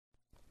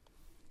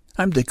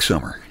I'm Dick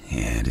Summer,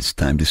 and it's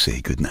time to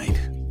say goodnight.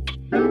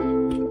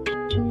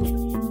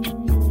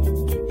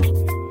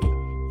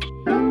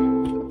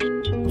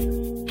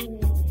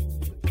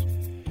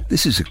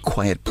 This is a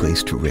quiet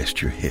place to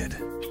rest your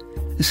head,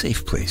 a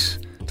safe place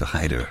to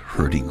hide a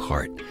hurting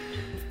heart,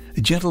 a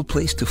gentle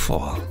place to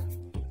fall.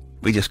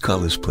 We just call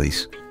this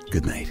place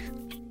goodnight.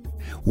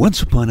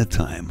 Once upon a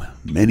time,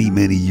 many,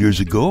 many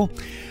years ago,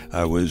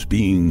 I was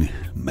being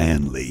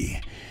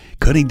manly,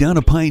 cutting down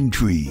a pine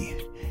tree,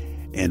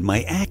 and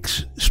my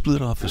axe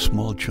split off a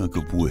small chunk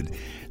of wood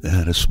that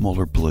had a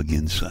smaller plug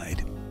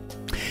inside.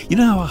 You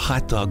know how a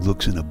hot dog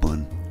looks in a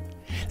bun?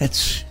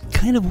 That's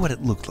kind of what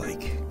it looked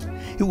like.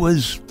 It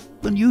was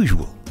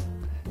unusual,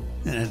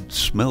 and it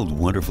smelled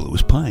wonderful. It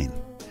was pine.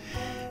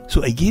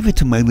 So I gave it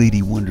to my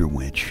lady Wonder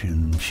Wench,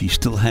 and she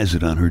still has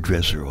it on her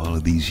dresser all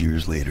of these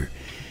years later.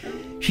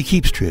 She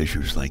keeps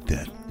treasures like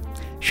that,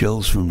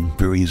 shells from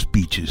various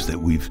beaches that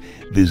we've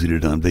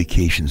visited on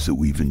vacations that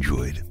we've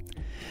enjoyed.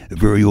 A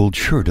very old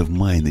shirt of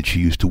mine that she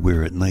used to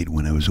wear at night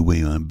when I was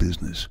away on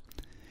business.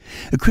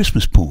 A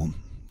Christmas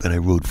poem that I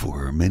wrote for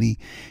her many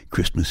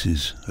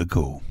Christmases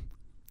ago.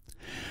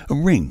 A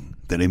ring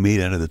that I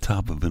made out of the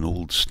top of an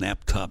old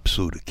snap-top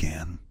soda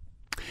can.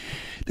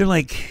 They're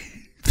like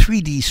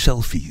 3D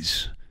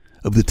selfies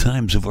of the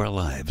times of our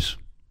lives.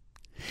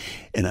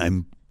 And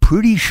I'm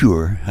pretty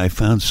sure I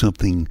found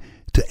something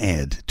to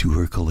add to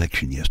her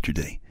collection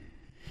yesterday.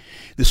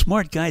 The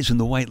smart guys in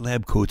the white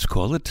lab coats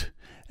call it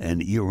an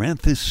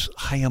Eranthus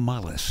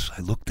hyemalis.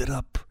 I looked it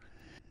up.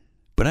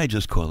 But I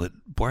just call it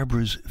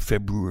Barbara's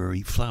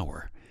February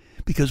flower,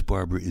 because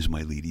Barbara is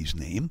my lady's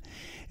name,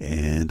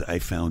 and I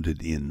found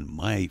it in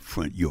my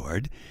front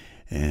yard,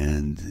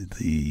 and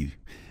the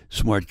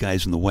smart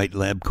guys in the white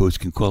lab coats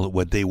can call it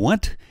what they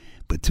want,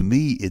 but to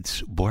me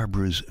it's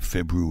Barbara's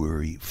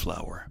February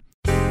flower.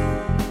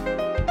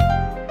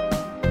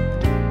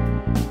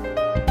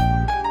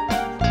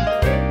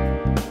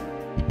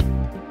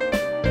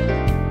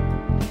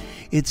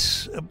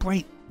 It's a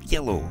bright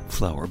yellow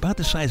flower, about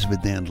the size of a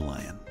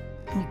dandelion,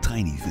 a little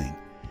tiny thing.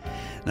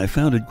 And I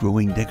found it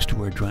growing next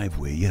to our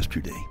driveway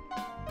yesterday.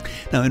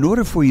 Now, in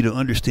order for you to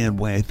understand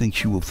why I think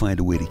she will find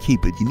a way to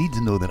keep it, you need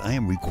to know that I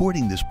am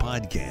recording this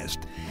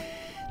podcast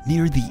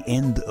near the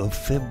end of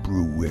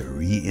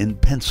February in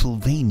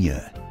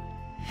Pennsylvania.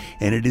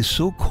 And it is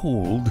so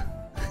cold,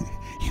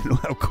 you know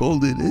how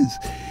cold it is?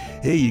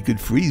 Hey, you could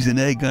freeze an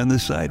egg on the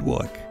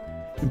sidewalk.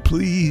 And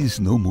please,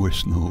 no more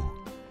snow.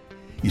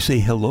 You say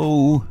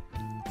hello,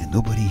 and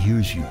nobody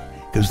hears you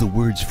because the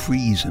words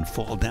freeze and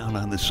fall down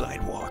on the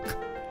sidewalk.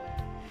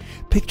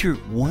 Picture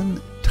one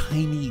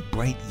tiny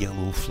bright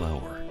yellow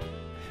flower,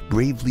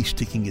 bravely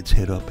sticking its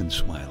head up and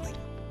smiling,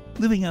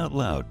 living out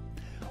loud,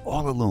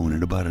 all alone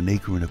in about 1.25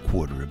 acres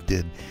of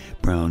dead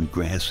brown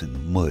grass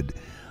and mud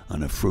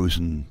on a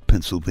frozen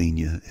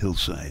Pennsylvania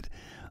hillside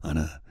on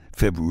a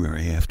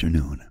February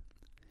afternoon.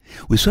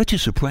 It was such a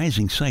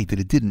surprising sight that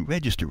it didn't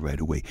register right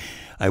away.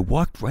 I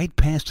walked right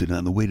past it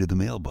on the way to the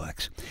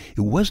mailbox. It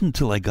wasn't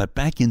until I got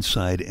back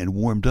inside and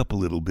warmed up a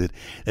little bit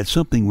that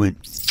something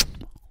went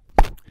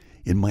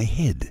in my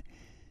head.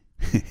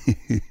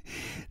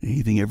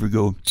 Anything ever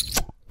go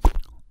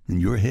in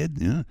your head?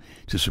 Yeah,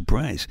 it's a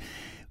surprise.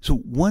 So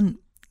one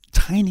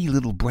tiny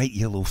little bright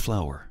yellow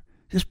flower,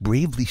 just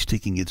bravely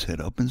sticking its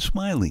head up and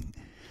smiling,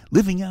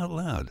 living out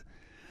loud,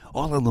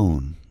 all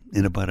alone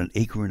in about 1.25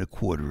 acres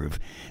of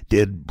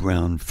dead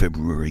brown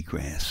February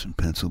grass in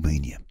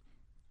Pennsylvania.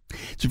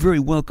 It's a very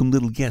welcome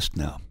little guest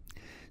now.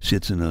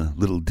 Sits in a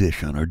little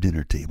dish on our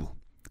dinner table,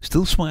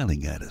 still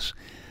smiling at us,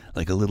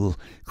 like a little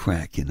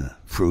crack in a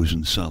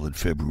frozen solid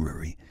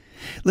February,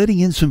 letting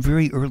in some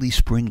very early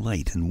spring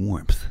light and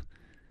warmth.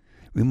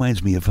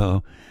 Reminds me of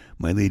how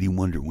my lady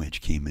Wonder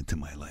Wench came into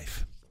my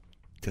life.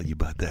 Tell you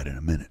about that in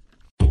a minute.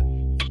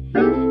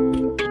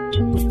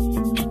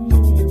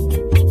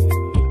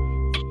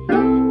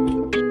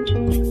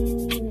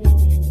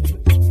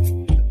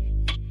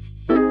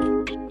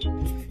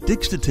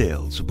 Dick's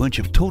Details, a bunch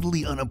of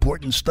totally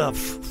unimportant stuff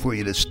for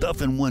you to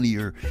stuff in one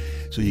ear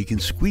so you can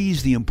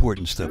squeeze the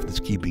important stuff that's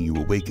keeping you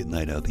awake at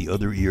night out the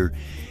other ear,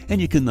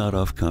 and you can nod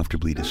off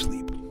comfortably to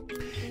sleep.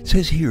 It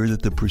says here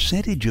that the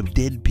percentage of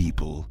dead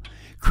people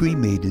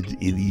cremated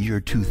in the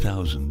year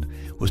 2000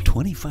 was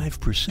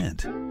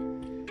 25%.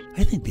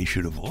 I think they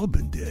should have all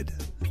been dead.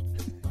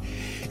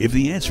 If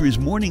the answer is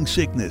morning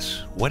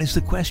sickness, what is the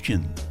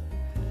question?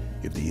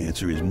 If the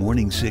answer is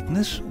morning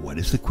sickness, what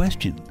is the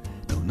question?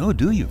 Don't know,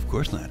 do you? Of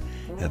course not.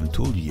 Haven't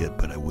told you yet,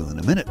 but I will in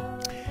a minute.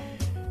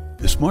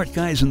 The smart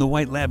guys in the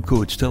white lab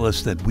coats tell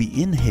us that we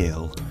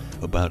inhale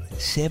about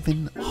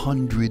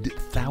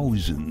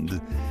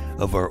 700,000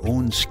 of our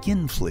own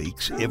skin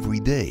flakes every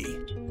day.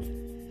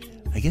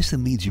 I guess that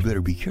means you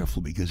better be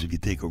careful, because if you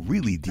take a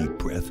really deep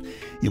breath,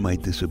 you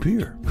might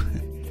disappear.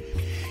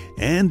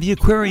 And the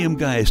aquarium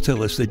guys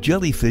tell us that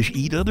jellyfish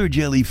eat other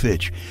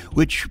jellyfish,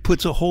 which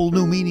puts a whole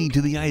new meaning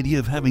to the idea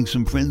of having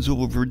some friends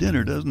over for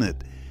dinner, doesn't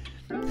it?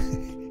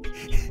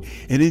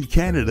 And in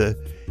Canada,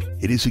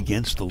 it is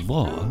against the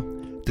law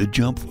to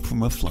jump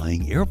from a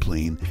flying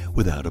airplane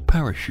without a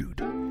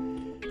parachute.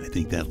 I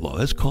think that law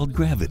is called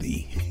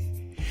gravity.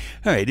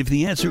 All right, if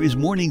the answer is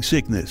morning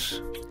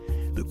sickness,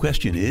 the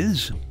question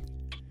is,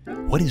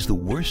 what is the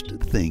worst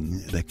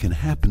thing that can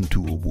happen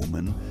to a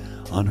woman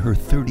on her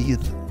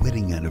 30th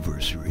wedding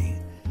anniversary?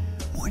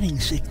 Morning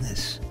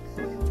sickness.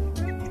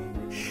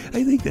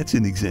 I think that's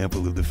an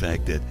example of the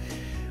fact that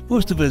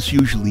most of us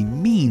usually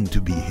mean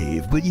to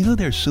behave, but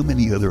there's so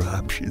many other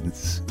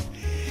options.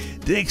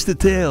 Takes the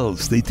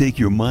tales. They take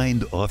your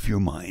mind off your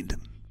mind.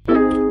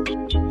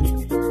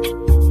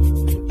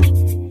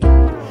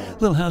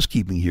 Little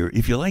housekeeping here.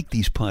 If you like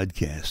these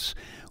podcasts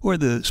or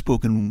the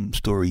spoken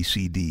story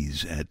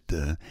CDs at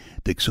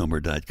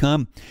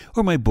dicksummer.com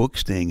or my book,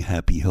 Staying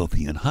Happy,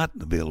 Healthy, and Hot,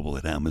 available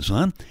at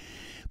Amazon,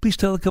 please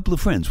tell a couple of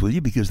friends, will you?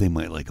 Because they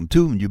might like them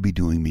too, and you'll be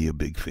doing me a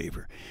big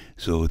favor.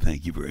 So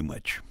thank you very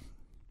much.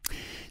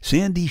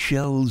 Sandy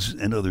shells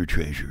and other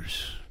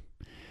treasures.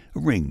 A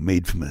ring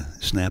made from a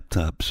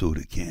snap-top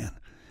soda can.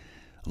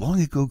 A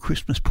long ago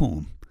Christmas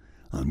poem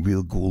on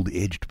real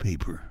gold-edged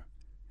paper.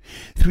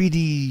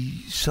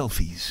 3D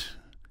selfies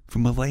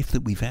from a life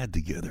that we've had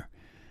together.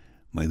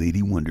 My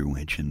Lady Wonder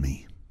Wench and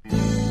me.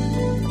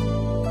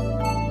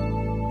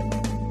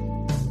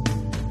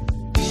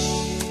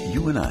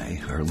 You and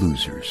I are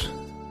losers.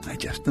 I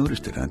just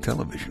noticed it on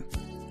television.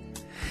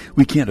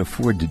 We can't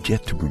afford to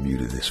jet to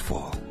Bermuda this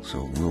fall,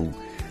 so we'll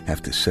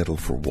have to settle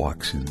for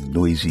walks in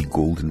noisy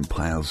golden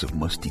piles of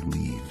musty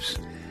leaves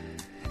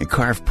and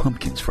carve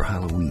pumpkins for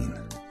Halloween.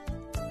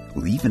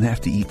 We'll even have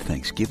to eat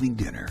Thanksgiving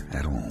dinner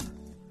at home.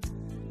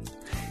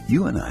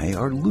 You and I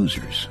are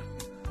losers.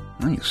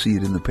 Well, you'll see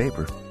it in the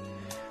paper.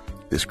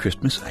 This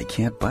Christmas, I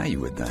can't buy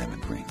you a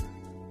diamond ring,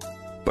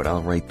 but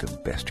I'll write the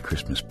best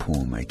Christmas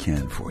poem I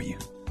can for you.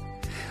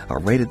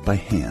 I'll write it by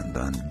hand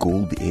on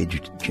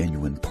gold-edged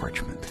genuine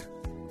parchment.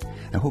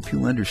 I hope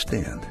you'll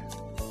understand.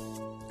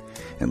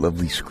 And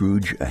lovely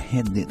Scrooge, a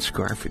hand-knit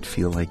scarf would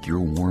feel like your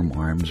warm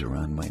arms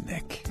around my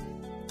neck.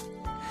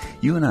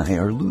 You and I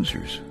are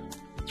losers.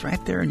 It's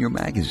right there in your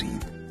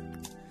magazine.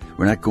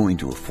 We're not going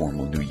to a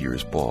formal New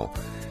Year's ball.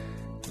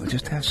 We'll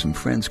just have some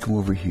friends come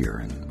over here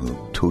and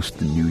we'll toast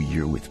the new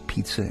year with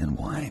pizza and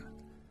wine.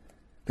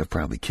 They'll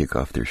probably kick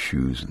off their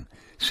shoes and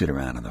sit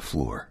around on the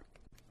floor.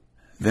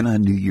 Then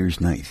on New Year's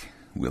night,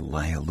 we'll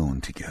lie alone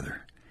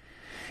together.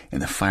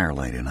 And the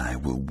firelight and I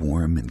will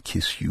warm and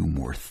kiss you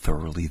more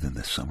thoroughly than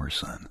the summer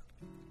sun.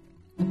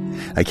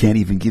 I can't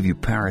even give you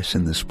Paris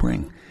in the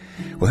spring.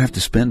 We'll have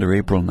to spend our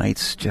April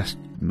nights just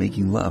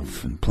making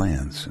love and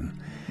plans and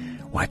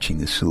watching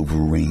the silver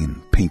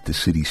rain paint the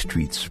city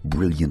streets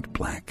brilliant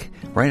black,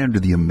 right under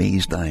the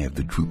amazed eye of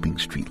the drooping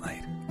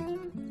streetlight.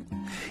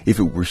 If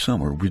it were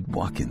summer, we'd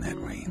walk in that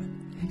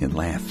rain, in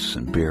laughs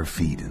and bare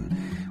feet, and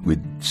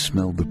we'd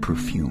smell the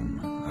perfume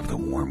of the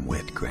warm,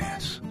 wet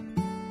grass.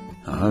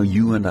 Oh,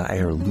 you and I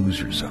are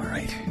losers, all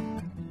right.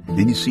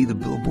 Didn't you see the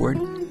billboard?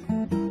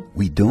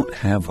 We don't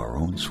have our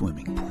own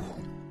swimming pool.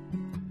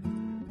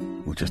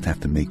 We'll just have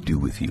to make do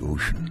with the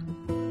ocean.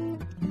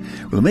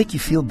 Will it make you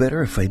feel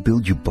better if I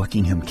build you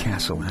Buckingham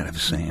Castle out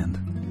of sand,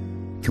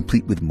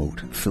 complete with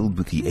moat, filled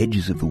with the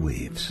edges of the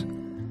waves?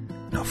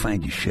 And I'll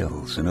find you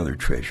shells and other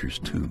treasures,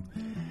 too,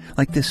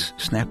 like this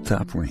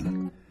snap-top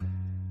ring.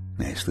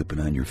 May I slip it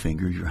on your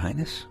finger, Your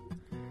Highness?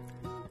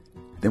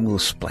 Then we'll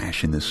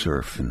splash in the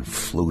surf and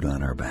float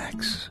on our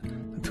backs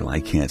until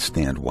I can't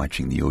stand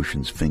watching the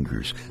ocean's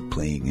fingers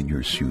playing in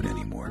your suit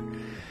anymore.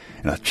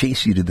 And I'll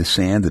chase you to the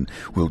sand and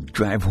we'll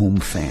drive home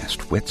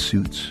fast,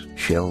 wetsuits,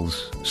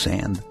 shells,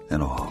 sand,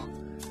 and all.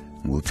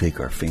 And we'll take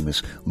our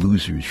famous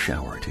loser's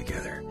shower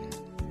together.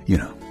 You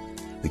know,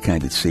 the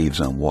kind that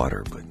saves on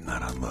water but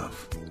not on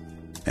love.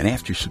 And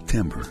after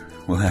September,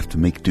 we'll have to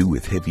make do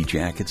with heavy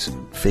jackets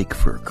and fake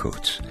fur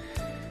coats.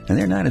 And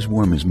they're not as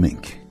warm as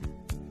mink.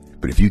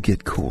 But if you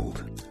get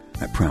cold,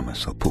 I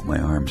promise I'll put my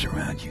arms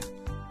around you.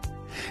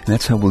 And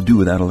that's how we'll do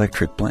without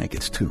electric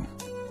blankets, too.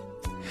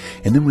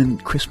 And then when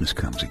Christmas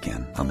comes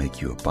again, I'll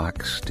make you a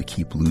box to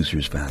keep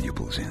losers'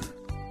 valuables in.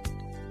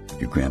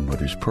 Your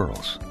grandmother's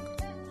pearls,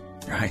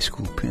 your high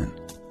school pin,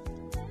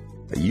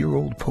 a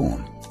year-old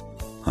poem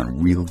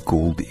on real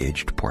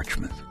gold-edged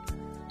parchment,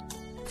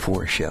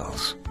 4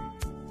 shells,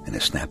 and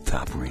a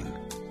snap-top ring.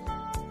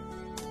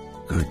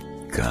 Good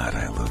God,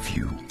 I love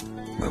you,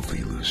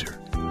 lovely loser.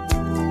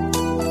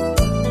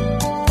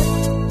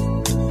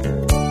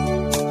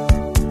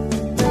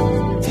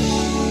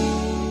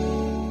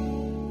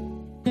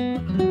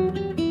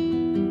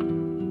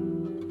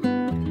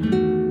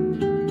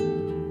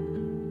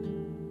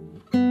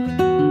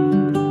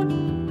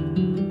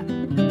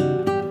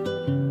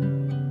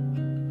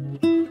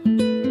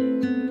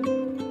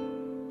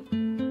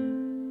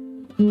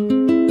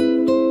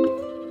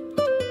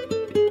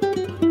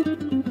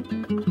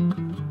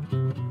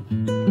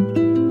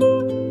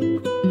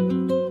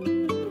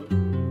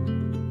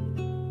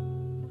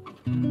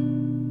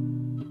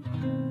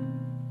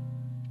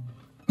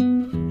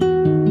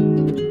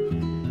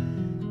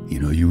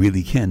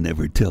 Can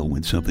never tell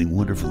when something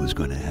wonderful is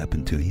going to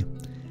happen to you.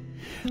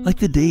 Like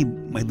the day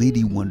my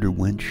Lady Wonder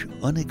Wench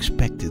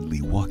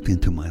unexpectedly walked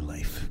into my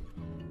life.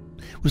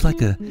 It was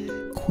like a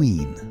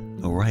queen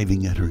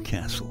arriving at her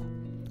castle.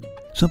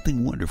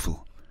 Something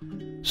wonderful.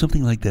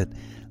 Something like that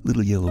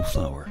little yellow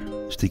flower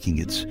sticking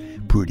its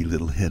pretty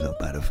little head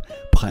up out of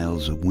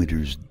piles of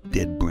winter's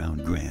dead brown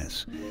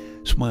grass,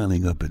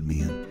 smiling up at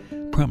me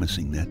and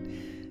promising that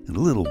in a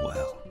little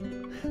while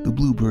the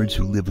bluebirds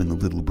who live in the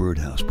little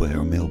birdhouse by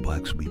our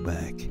mailbox will be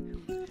back,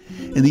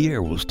 and the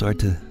air will start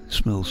to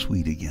smell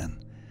sweet again.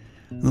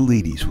 The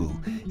ladies will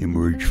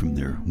emerge from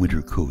their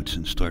winter coats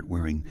and start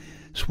wearing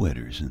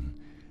sweaters and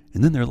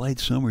then their light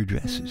summer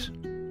dresses.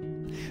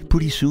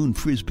 Pretty soon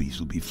frisbees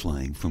will be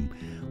flying from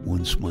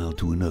one smile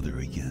to another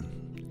again.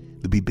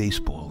 There'll be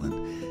baseball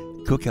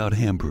and cookout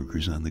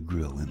hamburgers on the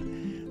grill,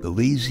 and the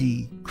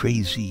lazy,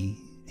 crazy,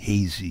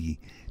 hazy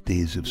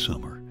days of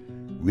summer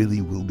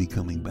really will be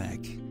coming back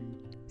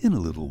in a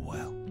little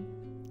while.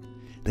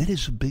 That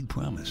is a big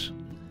promise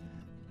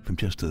from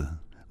just a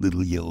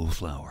little yellow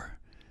flower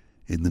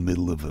in the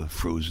middle of a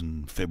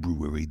frozen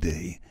February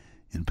day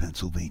in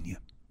Pennsylvania.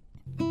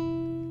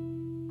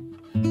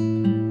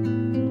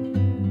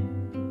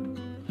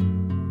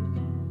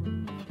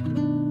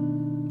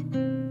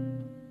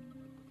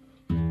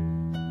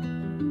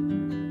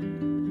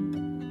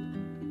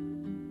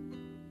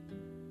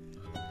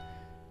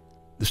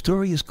 The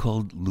story is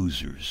called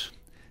Losers.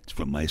 It's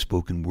from my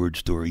spoken word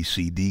story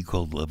CD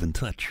called Love and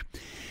Touch.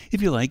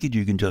 If you like it,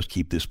 you can just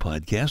keep this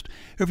podcast.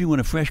 Or if you want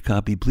a fresh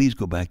copy, please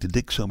go back to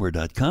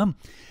dicksummer.com.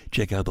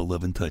 Check out the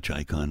Love and Touch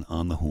icon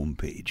on the home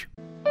page.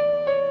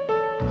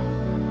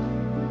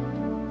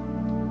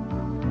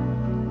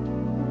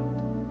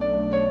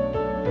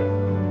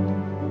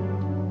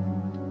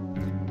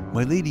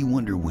 My Lady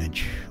Wonder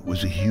Wench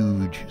was a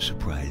huge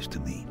surprise to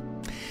me.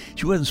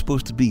 She wasn't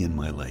supposed to be in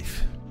my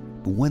life.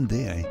 But one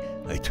day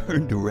I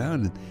turned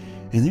around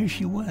and there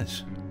she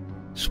was,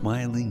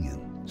 smiling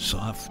and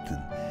soft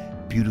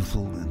and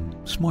beautiful and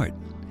smart.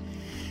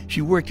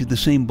 She worked at the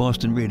same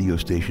Boston radio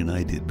station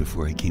I did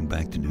before I came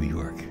back to New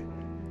York.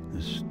 It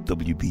was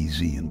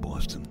WBZ in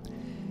Boston.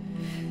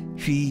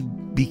 She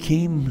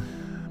became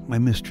my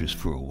mistress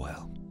for a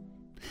while.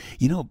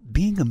 You know,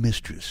 being a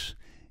mistress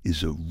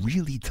is a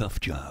really tough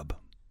job.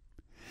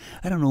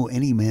 I don't know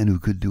any man who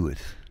could do it,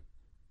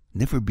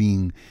 never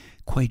being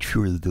quite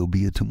sure that there'll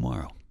be a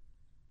tomorrow.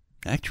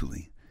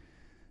 Actually,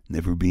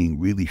 never being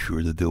really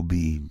sure that there'll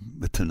be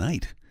a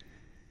tonight.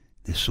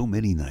 There's so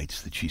many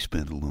nights that she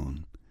spent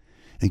alone,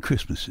 and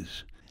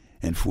Christmases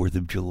and 4th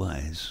of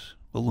Julys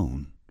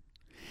alone.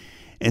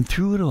 And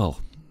through it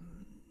all,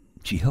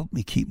 she helped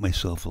me keep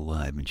myself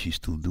alive, and she's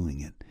still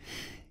doing it.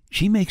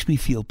 She makes me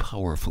feel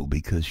powerful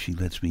because she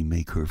lets me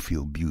make her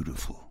feel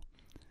beautiful.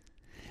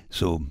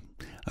 So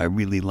I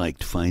really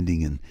liked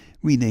finding and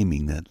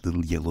renaming that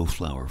little yellow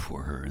flower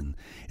for her in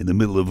the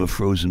middle of a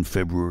frozen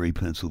February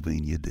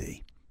Pennsylvania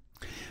day.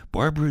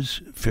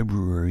 Barbara's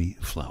February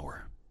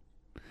flower.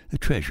 A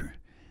treasure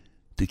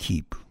to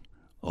keep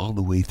all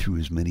the way through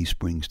as many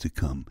springs to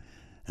come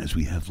as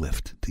we have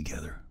left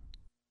together.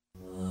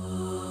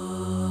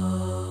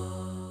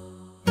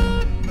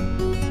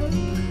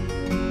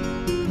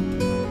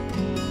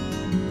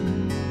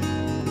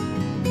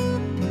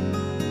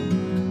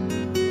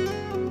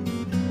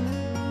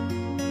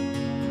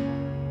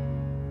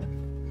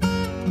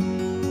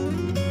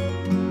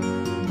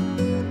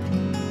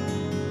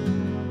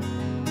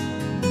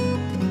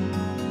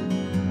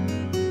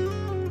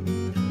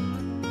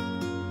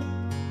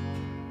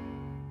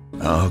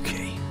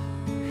 Okay,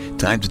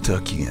 time to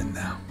tuck you in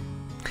now.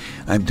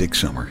 I'm Dick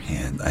Summer,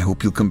 and I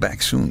hope you'll come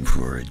back soon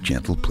for a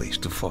gentle place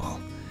to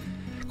fall.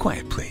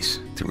 Quiet place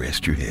to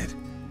rest your head.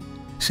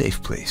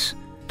 Safe place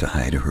to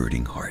hide a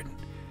hurting heart.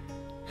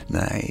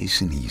 Nice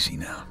and easy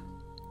now.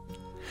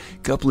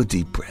 Couple of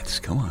deep breaths,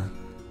 come on.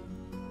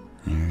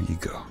 There you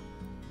go.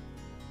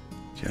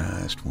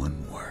 Just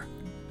one more.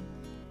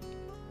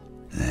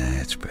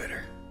 That's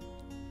better.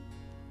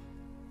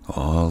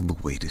 All the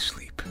way to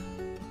sleep.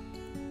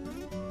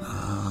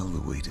 All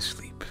the way to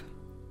sleep.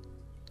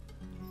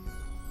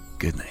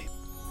 Good night.